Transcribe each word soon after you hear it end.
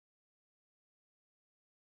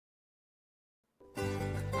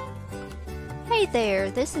Hey there,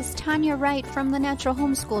 this is Tanya Wright from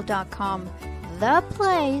thenaturalhomeschool.com, the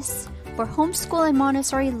place for homeschool and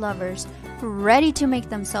Montessori lovers ready to make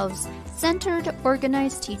themselves centered,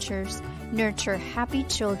 organized teachers, nurture happy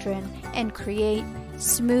children, and create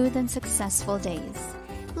smooth and successful days.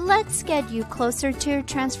 Let's get you closer to your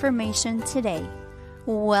transformation today.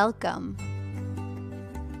 Welcome.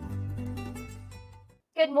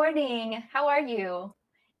 Good morning. How are you?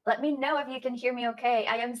 Let me know if you can hear me okay.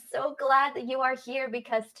 I am so glad that you are here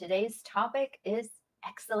because today's topic is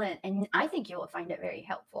excellent and I think you will find it very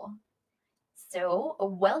helpful. So,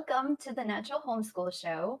 welcome to the Natural Homeschool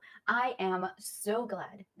Show. I am so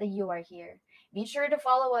glad that you are here. Be sure to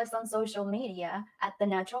follow us on social media at the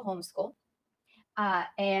Natural Homeschool.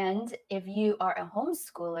 And if you are a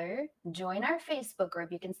homeschooler, join our Facebook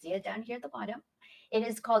group. You can see it down here at the bottom. It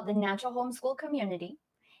is called the Natural Homeschool Community.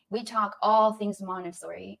 We talk all things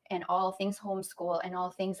Montessori and all things homeschool and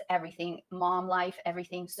all things everything, mom life,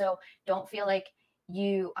 everything. So don't feel like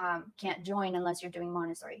you can't join unless you're doing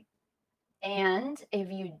Montessori. And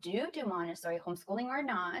if you do Montessori, homeschooling or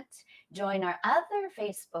not, join our other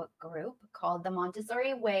Facebook group called the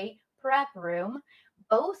Montessori Way Prep Room.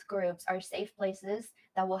 Both groups are safe places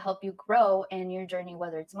that will help you grow in your journey,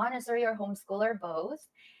 whether it's Montessori or homeschool or both.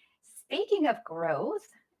 Speaking of growth,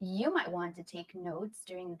 you might want to take notes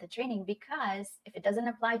during the training because if it doesn't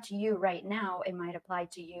apply to you right now, it might apply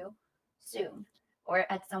to you soon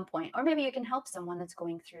or at some point, or maybe you can help someone that's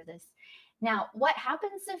going through this. Now, what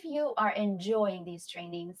happens if you are enjoying these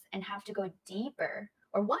trainings and have to go deeper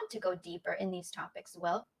or want to go deeper in these topics?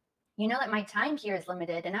 Well, you know that my time here is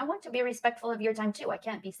limited and I want to be respectful of your time too. I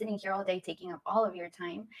can't be sitting here all day taking up all of your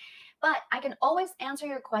time. But I can always answer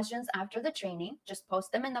your questions after the training. Just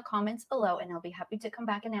post them in the comments below and I'll be happy to come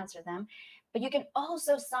back and answer them. But you can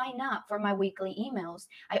also sign up for my weekly emails.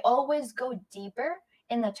 I always go deeper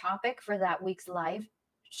in the topic for that week's live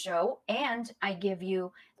show, and I give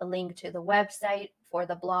you the link to the website for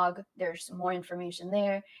the blog. There's more information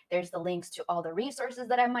there. There's the links to all the resources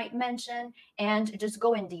that I might mention and just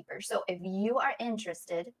go in deeper. So if you are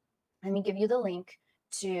interested, let me give you the link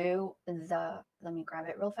to let me grab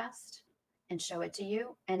it real fast and show it to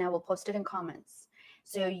you, and I will post it in comments.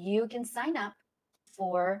 So you can sign up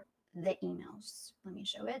for the emails. Let me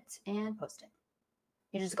show it and post it.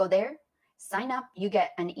 You just go there, sign up. You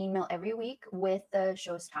get an email every week with the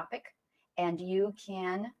show's topic, and you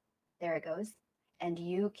can, there it goes, and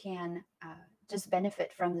you can just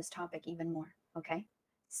benefit from this topic even more, okay?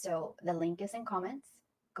 So the link is in comments.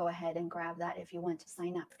 Go ahead and grab that if you want to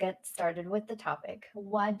sign up. Get started with the topic.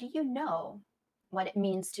 What do you know what it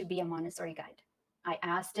means to be a Montessori guide? I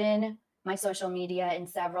asked in my social media, in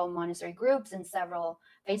several Montessori groups, in several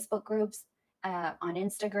Facebook groups, on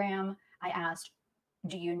Instagram. I asked,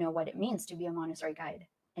 do you know what it means to be a Montessori guide?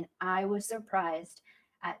 And I was surprised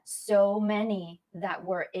at so many that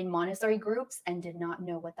were in Montessori groups and did not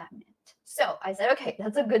know what that meant. So I said, okay,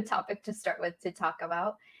 that's a good topic to start with to talk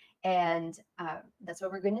about. And that's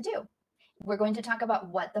what we're going to do. We're going to talk about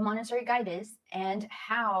what the Montessori Guide is and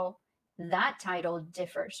how that title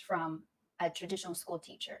differs from a traditional school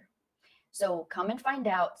teacher. So come and find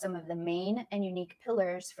out some of the main and unique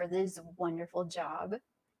pillars for this wonderful job.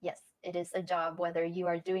 Yes, it is a job, whether you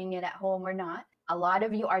are doing it at home or not. A lot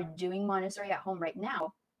of you are doing Montessori at home right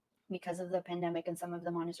now because of the pandemic and some of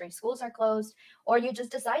the Montessori schools are closed, or you just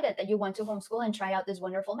decided that you want to homeschool and try out this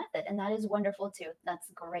wonderful method, and that is wonderful too. That's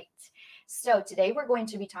great. So today we're going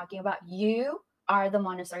to be talking about you are the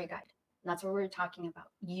Montessori guide. That's what we're talking about.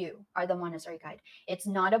 You are the Montessori guide. It's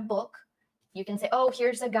not a book. You can say, oh,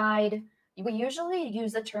 here's a guide. We usually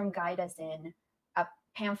use the term guide as in a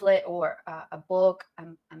pamphlet or a book,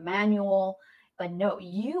 a manual, but no,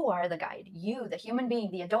 you are the guide. You, the human being,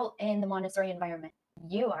 the adult in the Montessori environment.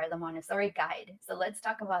 You are the Montessori guide. So let's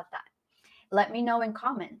talk about that. Let me know in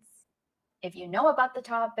comments if you know about the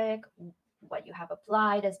topic, what you have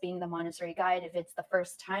applied as being the Montessori guide, if it's the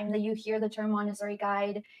first time that you hear the term Montessori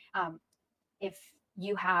guide, if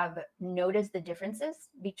you have noticed the differences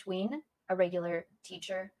between a regular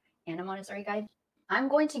teacher and a Montessori guide. I'm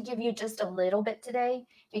going to give you just a little bit today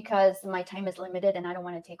because my time is limited and I don't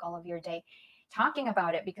want to take all of your day talking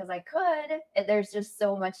about it because I could. There's just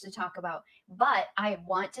so much to talk about. But I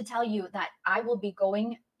want to tell you that I will be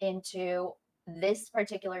going into this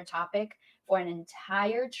particular topic for an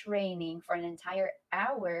entire training, for an entire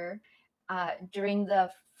hour during the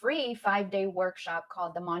free 5-day workshop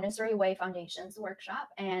called the Montessori Way Foundations Workshop,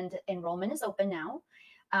 and enrollment is open now.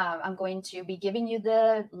 I'm going to be giving you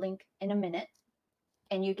the link in a minute,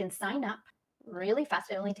 and you can sign up really fast.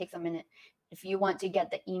 It only takes a minute if you want to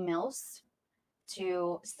get the emails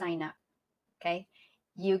to sign up. Okay.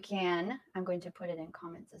 you can, I'm going to put it in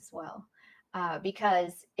comments as well.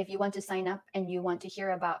 Because if you want to sign up and you want to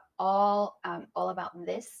hear about all about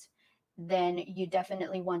this, then you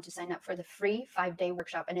definitely want to sign up for the free 5-day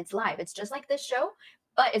workshop. And it's live. It's just like this show,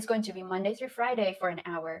 but it's going to be Monday through Friday for an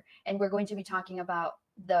hour. And we're going to be talking about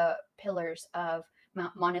the pillars of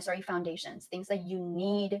Montessori foundations, things that you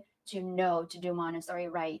need to know to do Montessori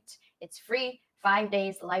right. It's free, 5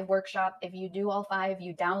 days live workshop. If you do all five,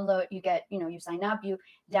 you download, you get, you sign up, you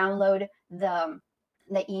download the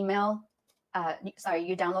email.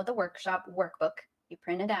 You download the workshop workbook. You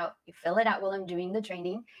print it out. You fill it out while I'm doing the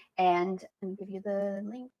training, and I'll give you the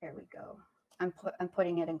link. There we go. I'm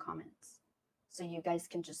putting it in comments, so you guys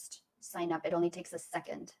can just sign up. It only takes a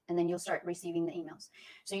second, and then you'll start receiving the emails.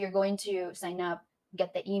 So you're going to sign up,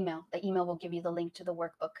 get the email. The email will give you the link to the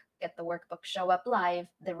workbook. Get the workbook, show up live.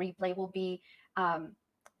 The replay will be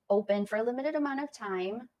open for a limited amount of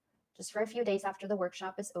time, just for a few days after the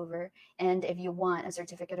workshop is over. And if you want a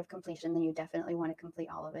certificate of completion, then you definitely want to complete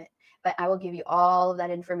all of it. But I will give you all of that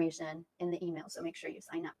information in the email, so make sure you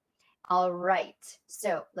sign up. All right,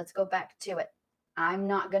 so let's go back to it. I'm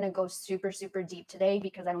not going to go super, super deep today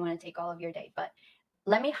because I don't want to take all of your day, but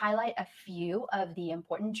let me highlight a few of the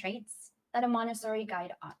important traits that a Montessori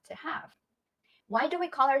guide ought to have. Why do we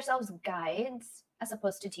call ourselves guides as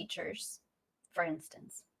opposed to teachers, for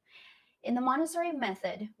instance? In the Montessori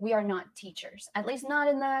method, we are not teachers, at least not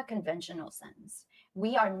in the conventional sense.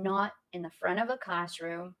 We are not in the front of a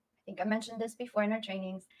classroom. I think I mentioned this before in our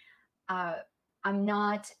trainings. I'm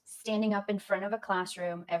not standing up in front of a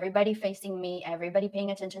classroom, everybody facing me, everybody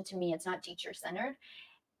paying attention to me. It's not teacher-centered,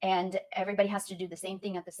 and everybody has to do the same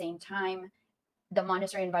thing at the same time. The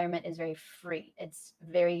Montessori environment is very free. It's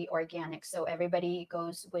very organic. So everybody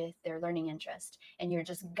goes with their learning interest, and you're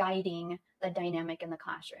just guiding the dynamic in the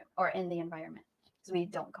classroom or in the environment. So we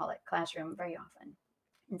don't call it classroom very often.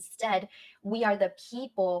 Instead, we are the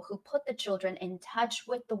people who put the children in touch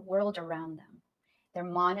with the world around them, their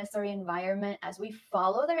Montessori environment, as we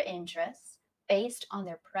follow their interests based on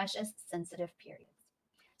their precious sensitive periods.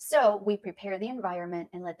 So we prepare the environment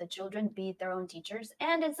and let the children be their own teachers,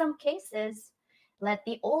 and in some cases, let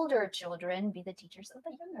the older children be the teachers of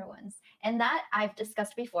the younger ones. And that I've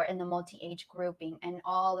discussed before in the multi-age grouping and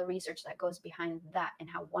all the research that goes behind that, and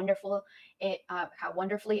how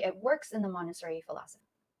wonderfully it works in the Montessori philosophy.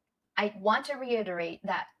 I want to reiterate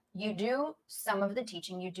that you do some of the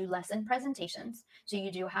teaching, you do lesson presentations. So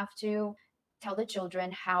you do have to tell the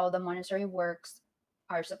children how the Montessori works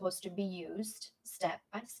are supposed to be used step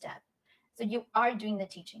by step. So you are doing the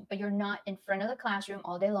teaching, but you're not in front of the classroom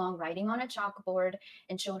all day long writing on a chalkboard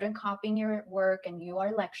and children copying your work and you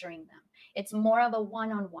are lecturing them. It's more of a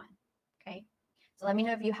one-on-one, okay? So let me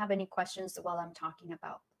know if you have any questions while I'm talking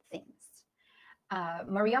about things.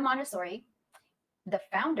 Maria Montessori, the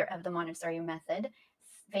founder of the Montessori method,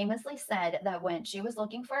 famously said that when she was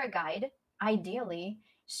looking for a guide, ideally,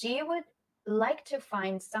 she would like to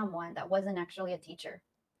find someone that wasn't actually a teacher.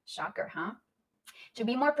 Shocker, huh? To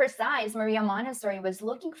be more precise, Maria Montessori was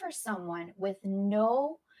looking for someone with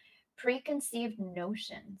no preconceived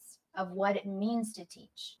notions of what it means to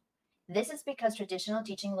teach. This is because traditional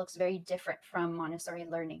teaching looks very different from Montessori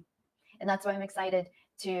learning. And that's why I'm excited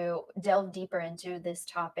to delve deeper into this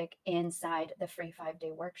topic inside the free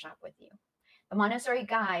 5-day workshop with you. The Montessori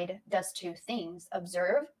guide does two things: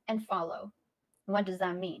 observe and follow. What does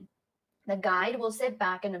that mean? The guide will sit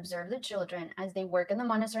back and observe the children as they work in the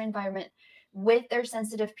Montessori environment with their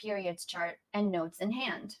sensitive periods chart and notes in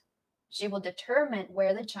hand. She will determine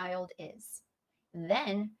where the child is.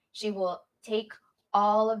 Then she will take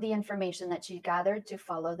all of the information that she gathered to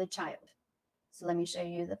follow the child. So let me show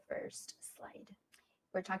you the first slide.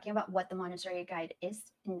 We're talking about what the Montessori guide is,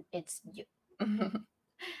 and it's you.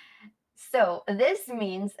 So this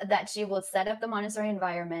means that she will set up the Montessori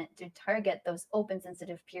environment to target those open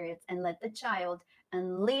sensitive periods and let the child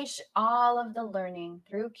unleash all of the learning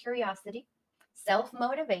through curiosity,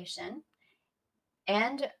 self-motivation,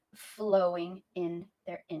 and flowing in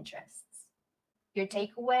their interests. Your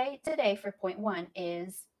takeaway today for point 1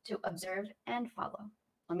 is to observe and follow.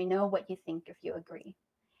 Let me know what you think, if you agree.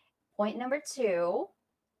 Point number 2,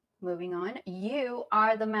 moving on, you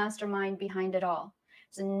are the mastermind behind it all.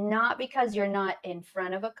 So not because you're not in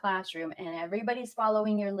front of a classroom and everybody's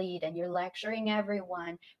following your lead and you're lecturing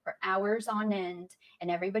everyone for hours on end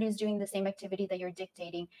and everybody's doing the same activity that you're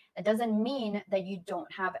dictating, that doesn't mean that you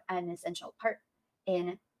don't have an essential part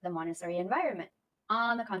in the Montessori environment.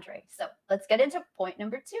 On the contrary. So let's get into point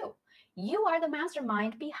number 2. You are the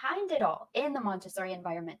mastermind behind it all in the Montessori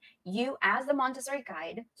environment. You, as the Montessori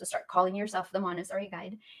guide, so start calling yourself the Montessori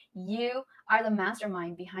guide, you are the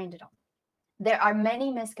mastermind behind it all. There are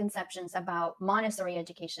many misconceptions about Montessori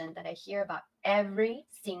education that I hear about every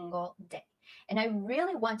single day. And I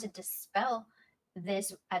really want to dispel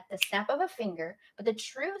this at the snap of a finger. But the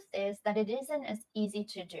truth is that it isn't as easy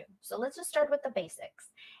to do. So let's just start with the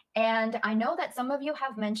basics. And I know that some of you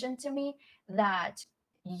have mentioned to me that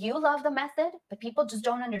you love the method, but people just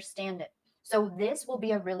don't understand it. So this will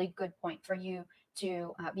be a really good point for you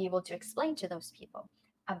to be able to explain to those people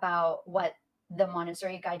about what the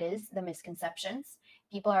Montessori guide is, the misconceptions.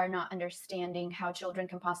 People are not understanding how children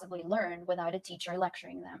can possibly learn without a teacher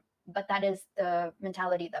lecturing them. But that is the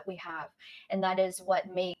mentality that we have. And that is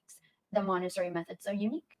what makes the Montessori method so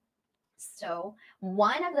unique. So,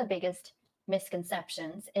 one of the biggest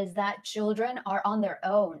misconceptions is that children are on their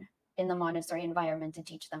own in the Montessori environment to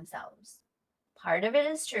teach themselves. Part of it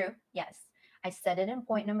is true. Yes, I said it in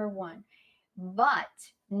point number one, but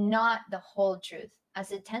not the whole truth,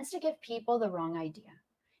 as it tends to give people the wrong idea.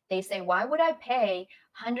 They say, why would I pay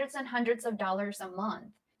hundreds and hundreds of dollars a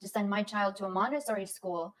month to send my child to a Montessori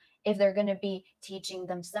school if they're going to be teaching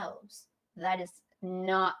themselves? That is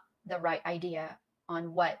not the right idea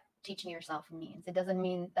on what teaching yourself means. It doesn't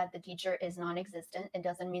mean that the teacher is non-existent. It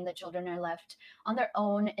doesn't mean that children are left on their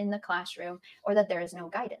own in the classroom or that there is no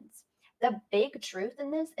guidance. The big truth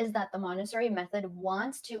in this is that the Montessori method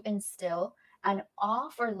wants to instill an awe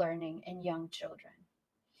for learning in young children.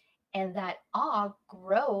 And that awe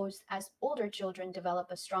grows as older children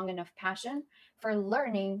develop a strong enough passion for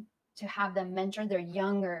learning to have them mentor their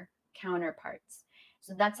younger counterparts.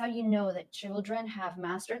 So that's how you know that children have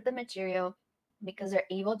mastered the material, because they're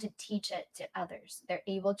able to teach it to others. They're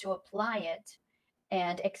able to apply it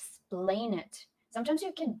and explain it. Sometimes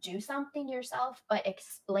you can do something yourself, but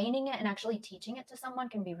explaining it and actually teaching it to someone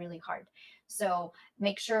can be really hard. So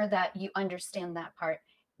make sure that you understand that part.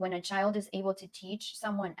 When a child is able to teach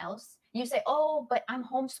someone else, you say, oh, but I'm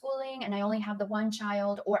homeschooling and I only have the one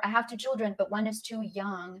child, or I have two children, but one is too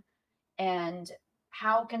young. And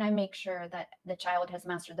how can I make sure that the child has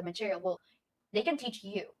mastered the material? Well, they can teach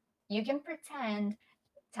you. You can pretend,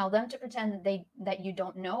 tell them to pretend that you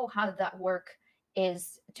don't know how that work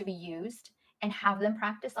is to be used, and have them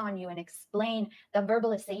practice on you and explain the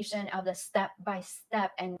verbalization of the step by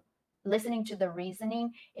step, and listening to the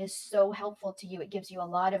reasoning is so helpful to you. It gives you a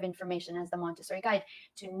lot of information as the Montessori guide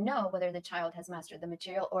to know whether the child has mastered the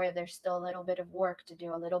material or if there's still a little bit of work to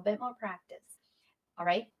do, a little bit more practice. All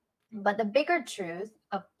right. But the bigger truth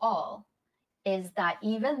of all is that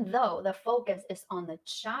even though the focus is on the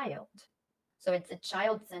child, so it's a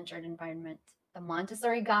child-centered environment, the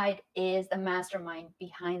Montessori guide is the mastermind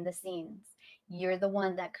behind the scenes. You're the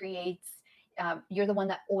one that creates, you're the one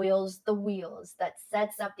that oils the wheels, that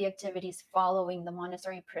sets up the activities following the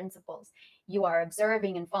Montessori principles. You are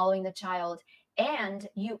observing and following the child, and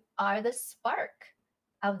you are the spark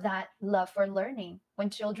of that love for learning.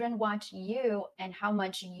 When children watch you and how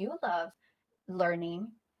much you love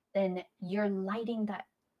learning, then you're lighting that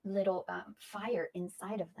little fire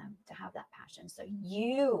inside of them to have that passion. So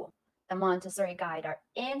you, the Montessori guide, are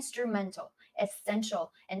instrumental,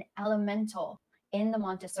 essential, and elemental in the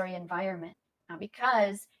Montessori environment. Now,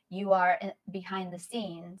 because you are behind the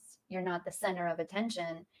scenes, you're not the center of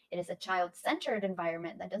attention. It is a child-centered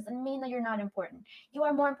environment. That doesn't mean that you're not important. You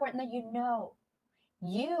are more important than you know.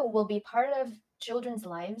 You will be part of children's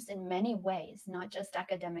lives in many ways, not just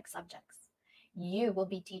academic subjects. You will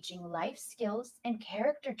be teaching life skills and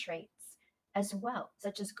character traits as well,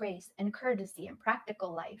 such as grace and courtesy and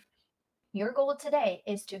practical life. Your goal today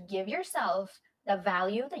is to give yourself the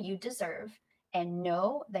value that you deserve and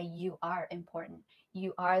know that you are important.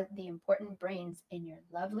 You are the important brains in your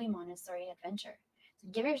lovely Montessori adventure. So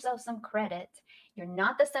give yourself some credit. You're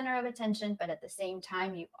not the center of attention, but at the same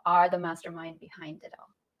time, you are the mastermind behind it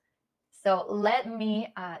all. So let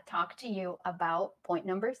me talk to you about point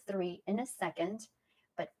number 3 in a second.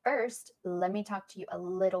 But first, let me talk to you a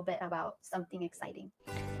little bit about something exciting.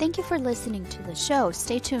 Thank you for listening to the show.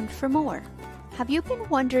 Stay tuned for more. Have you been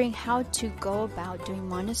wondering how to go about doing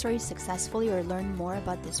Montessori successfully or learn more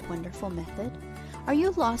about this wonderful method? Are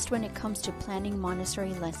you lost when it comes to planning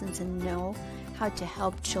Montessori lessons and know how to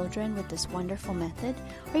help children with this wonderful method?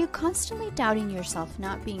 Are you constantly doubting yourself,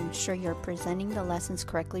 not being sure you're presenting the lessons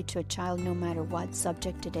correctly to a child no matter what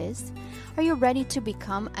subject it is? Are you ready to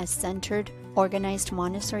become a centered, organized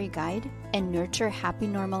Montessori guide and nurture happy,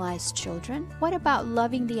 normalized children? What about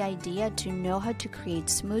loving the idea to know how to create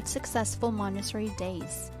smooth, successful Montessori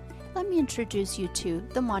days? Let me introduce you to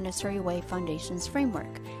the Montessori Way Foundations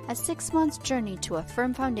Framework, a 6-month journey to a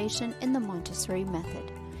firm foundation in the Montessori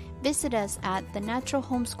method. Visit us at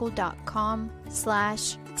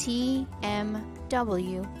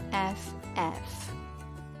thenaturalhomeschool.com/TMWFF.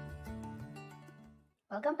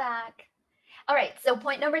 Welcome back. All right, so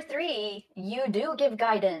point number three, you do give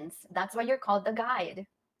guidance. That's why you're called the guide.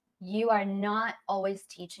 You are not always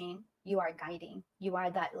teaching, you are guiding. You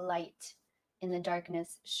are that light in the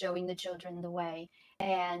darkness, showing the children the way.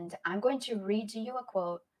 And I'm going to read to you a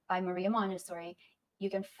quote by Maria Montessori. You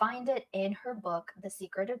can find it in her book, The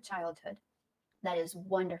Secret of Childhood. That is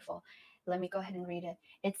wonderful. Let me go ahead and read it.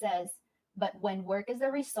 It says, but when work is the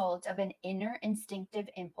result of an inner instinctive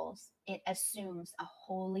impulse, it assumes a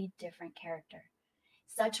wholly different character.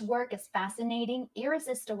 Such work is fascinating,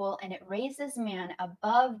 irresistible, and it raises man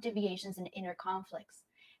above deviations and inner conflicts.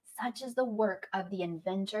 Such is the work of the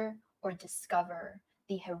inventor or discoverer,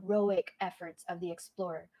 the heroic efforts of the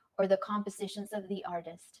explorer, or the compositions of the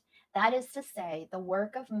artist. That is to say, the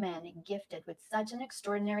work of men gifted with such an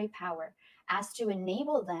extraordinary power as to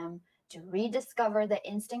enable them to rediscover the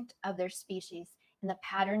instinct of their species and the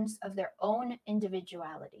patterns of their own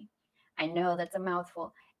individuality. I know that's a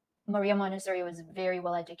mouthful. Maria Montessori was very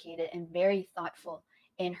well educated and very thoughtful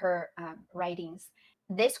in her writings.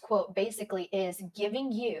 This quote basically is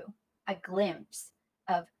giving you a glimpse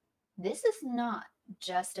of this is not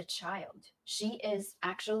just a child. She is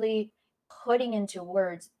actually putting into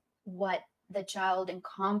words what the child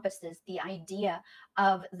encompasses, the idea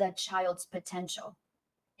of the child's potential.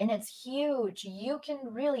 And it's huge. You can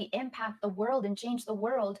really impact the world and change the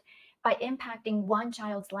world by impacting one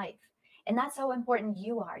child's life. And that's how important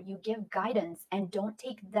you are. You give guidance and don't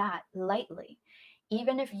take that lightly,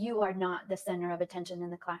 even if you are not the center of attention in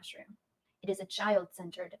the classroom. It is a child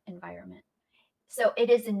centered environment. So it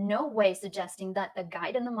is in no way suggesting that the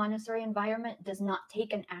guide in the Montessori environment does not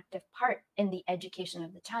take an active part in the education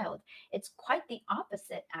of the child. It's quite the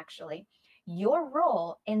opposite, actually. Your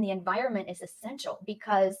role in the environment is essential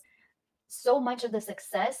because so much of the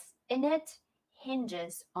success in it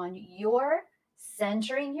hinges on your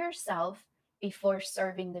centering yourself before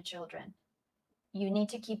serving the children. You need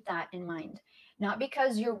to keep that in mind. Not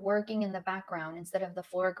because you're working in the background instead of the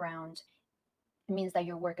foreground, it means that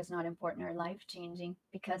your work is not important or life changing,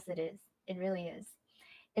 because it is. It really is.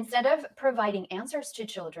 Instead of providing answers to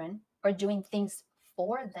children or doing things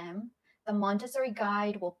for them, the Montessori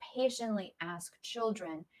guide will patiently ask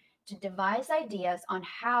children to devise ideas on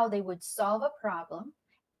how they would solve a problem,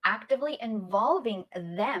 actively involving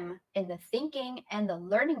them in the thinking and the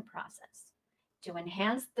learning process to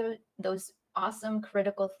enhance those awesome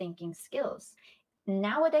critical thinking skills.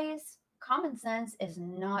 Nowadays, common sense is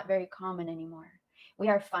not very common anymore. We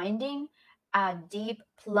are finding a deep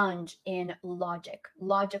plunge in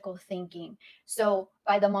logical thinking. So,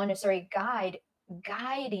 by the Montessori guide,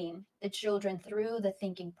 guiding the children through the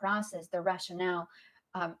thinking process, the rationale,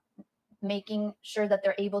 um, making sure that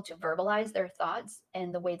they're able to verbalize their thoughts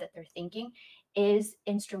and the way that they're thinking is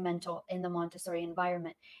instrumental in the Montessori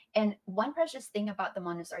environment. And one precious thing about the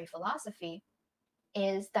Montessori philosophy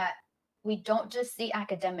is that we don't just see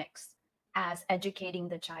academics as educating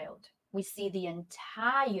the child, we see the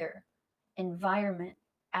entire environment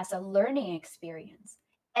as a learning experience.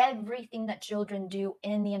 Everything that children do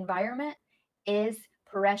in the environment is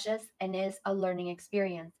precious and is a learning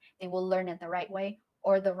experience. They will learn it the right way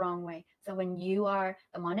or the wrong way. So when you are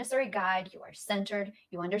the Montessori guide, you are centered,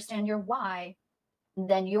 you understand your why,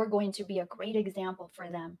 then you're going to be a great example for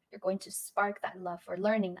them. You're going to spark that love for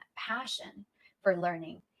learning, that passion for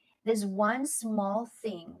learning. This one small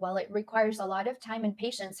thing, while it requires a lot of time and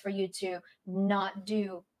patience for you to not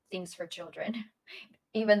do things for children,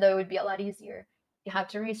 even though it would be a lot easier, you have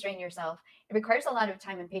to restrain yourself. It requires a lot of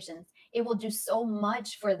time and patience. It will do so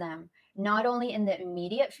much for them, not only in the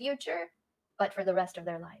immediate future, but for the rest of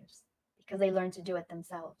their lives, because they learn to do it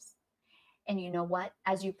themselves. And you know what?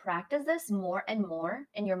 As you practice this more and more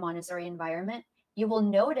in your Montessori environment, you will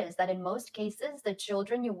notice that in most cases, the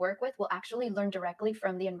children you work with will actually learn directly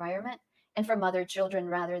from the environment and from other children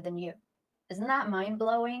rather than you. Isn't that mind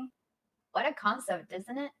blowing? What a concept,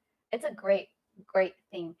 isn't it? It's a great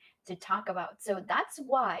thing to talk about. So that's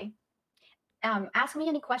why, ask me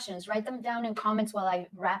any questions, write them down in comments while I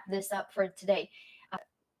wrap this up for today. Uh,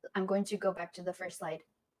 I'm going to go back to the first slide,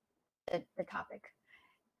 the topic.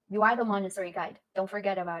 You are the Montessori guide. Don't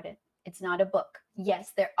forget about it. It's not a book.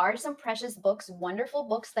 Yes, there are some precious books, wonderful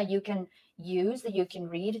books that you can use, that you can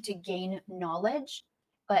read to gain knowledge,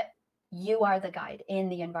 but you are the guide in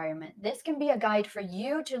the environment. This can be a guide for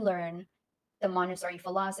you to learn the Montessori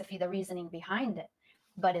philosophy, the reasoning behind it.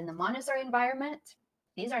 But in the Montessori environment,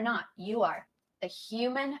 these are not. You are the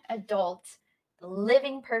human adult, the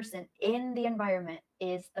living person in the environment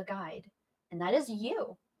is the guide, and that is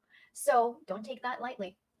you. So don't take that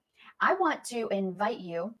lightly. I want to invite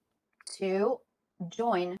you to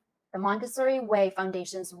join the Montessori Way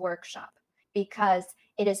Foundation's workshop because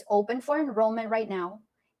It is open for enrollment right now.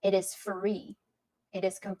 It is free. It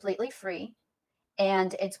is completely free.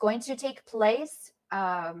 And it's going to take place.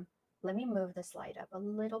 Let me move the slide up a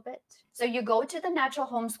little bit. So you go to the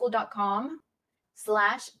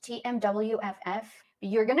naturalhomeschool.com/TMWFF.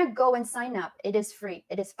 You're going to go and sign up. It is free.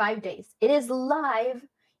 It is 5 days. It is live.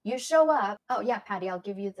 You show up. Oh, yeah, Patty, I'll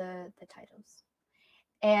give you the titles.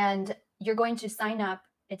 And you're going to sign up.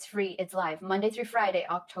 It's free. It's live Monday through Friday,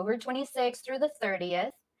 October 26th through the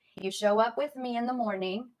 30th. You show up with me in the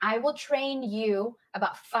morning. I will train you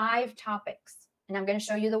about 5 topics. And I'm going to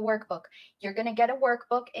show you the workbook. You're going to get a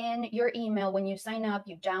workbook in your email when you sign up.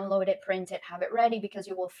 You download it, print it, have it ready, because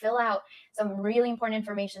you will fill out some really important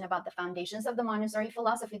information about the foundations of the Montessori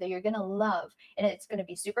philosophy that you're going to love. And it's going to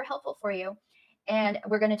be super helpful for you. And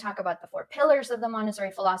we're going to talk about the 4 pillars of the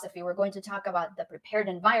Montessori philosophy. We're going to talk about the prepared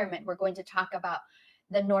environment. We're going to talk about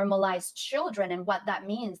the normalized children and what that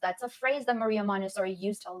means. That's a phrase that Maria Montessori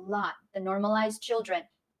used a lot, the normalized children.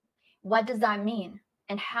 What does that mean?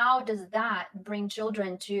 And how does that bring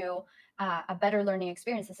children to a better learning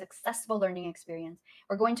experience, a successful learning experience?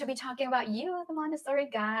 We're going to be talking about you, the Montessori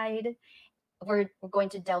guide. We're going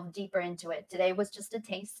to delve deeper into it. Today was just a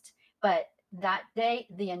taste, but that day,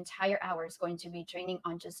 the entire hour is going to be training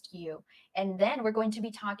on just you. And then we're going to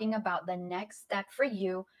be talking about the next step for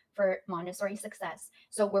you for Montessori success.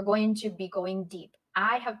 So we're going to be going deep.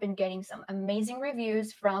 I have been getting some amazing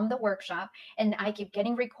reviews from the workshop, and I keep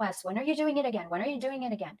getting requests. When are you doing it again? When are you doing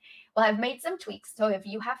it again? Well, I've made some tweaks. So if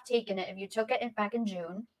you have taken it, if you took it back in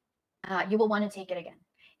June, you will want to take it again.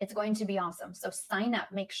 It's going to be awesome. So sign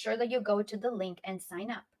up. Make sure that you go to the link and sign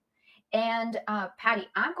up. And Patty,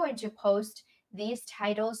 I'm going to post these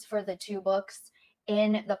titles for the 2 books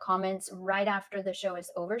in the comments right after the show is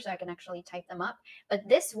over, so I can actually type them up. But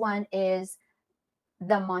this one is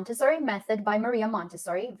The Montessori Method by Maria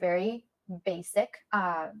Montessori, very basic.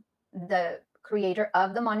 The creator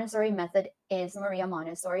of the Montessori method is Maria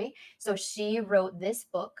Montessori. So she wrote this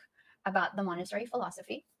book about the Montessori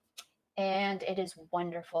philosophy, and it is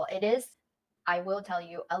wonderful. It is, I will tell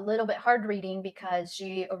you, a little bit hard reading because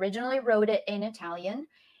she originally wrote it in Italian,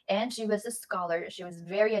 and she was a scholar. She was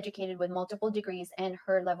very educated with multiple degrees, and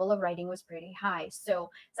her level of writing was pretty high. So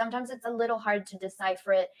sometimes it's a little hard to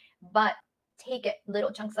decipher it, but take it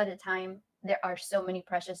little chunks at a time. There are so many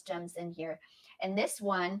precious gems in here. And this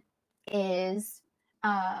one is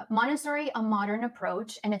Montessori, A Modern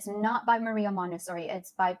Approach, and it's not by Maria Montessori.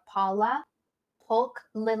 It's by Paula Polk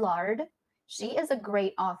Lillard. She is a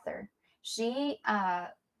great author. She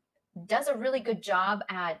does a really good job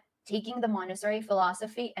at taking the Montessori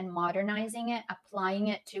philosophy and modernizing it, applying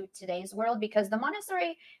it to today's world, because the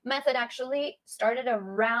Montessori method actually started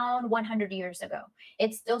around 100 years ago.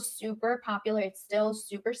 It's still super popular. It's still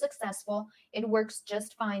super successful. It works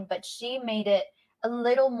just fine, but she made it a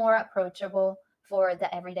little more approachable for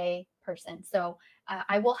the everyday person. So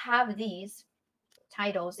I will have these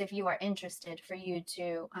titles if you are interested for you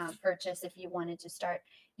to purchase if you wanted to start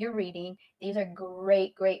your reading. These are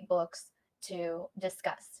great, great books to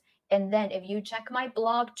discuss. And then if you check my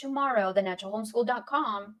blog tomorrow,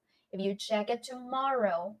 thenaturalhomeschool.com, if you check it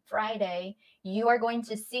tomorrow, Friday, you are going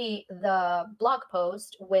to see the blog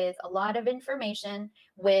post with a lot of information,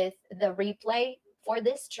 with the replay for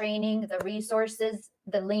this training, the resources,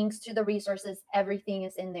 the links to the resources, everything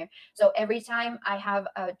is in there. So every time I have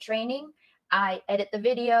a training, I edit the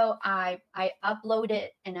video, I upload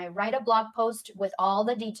it, and I write a blog post with all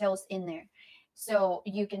the details in there. So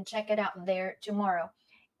you can check it out there tomorrow.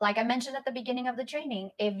 Like I mentioned at the beginning of the training,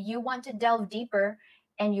 if you want to delve deeper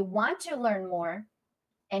and you want to learn more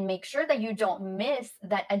and make sure that you don't miss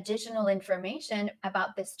that additional information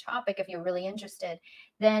about this topic, if you're really interested,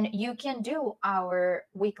 then you can do our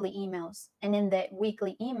weekly emails. And in the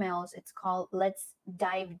weekly emails, it's called Let's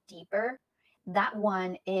Dive Deeper. That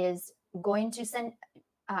one is going to send,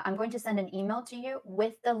 I'm going to send an email to you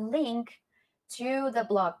with the link to the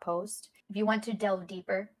blog post. If you want to delve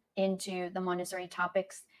deeper into the Montessori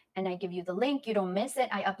topics, and I give you the link, you don't miss it.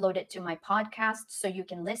 I upload it to my podcast so you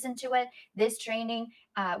can listen to it. This training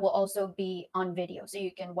will also be on video, so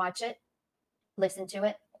you can watch it, listen to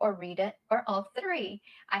it, or read it, or all 3.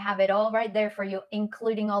 I have it all right there for you,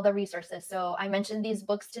 including all the resources. So I mentioned these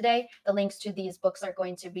books today. The links to these books are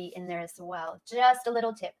going to be in there as well. Just a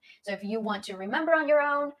little tip. So if you want to remember on your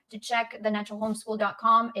own to check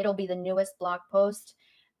thenaturalhomeschool.com, it'll be the newest blog post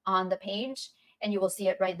on the page, and you will see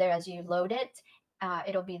it right there as you load it.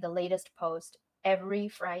 It'll be the latest post every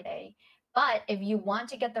Friday. But if you want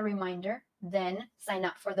to get the reminder, then sign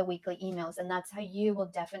up for the weekly emails, and that's how you will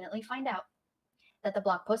definitely find out that the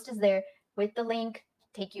blog post is there with the link,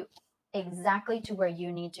 take you exactly to where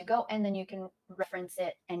you need to go, and then you can reference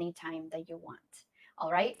it anytime that you want.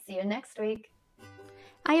 All right, see you next week.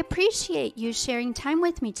 I appreciate you sharing time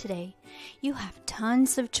with me today. You have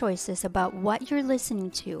tons of choices about what you're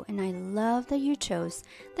listening to, and I love that you chose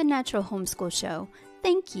the Natural Homeschool Show.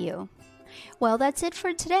 Thank you. Well, that's it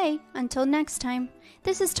for today. Until next time,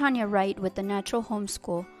 this is Tanya Wright with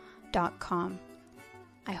thenaturalhomeschool.com.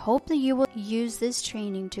 I hope that you will use this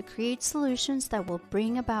training to create solutions that will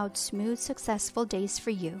bring about smooth, successful days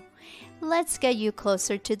for you. Let's get you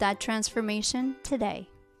closer to that transformation today.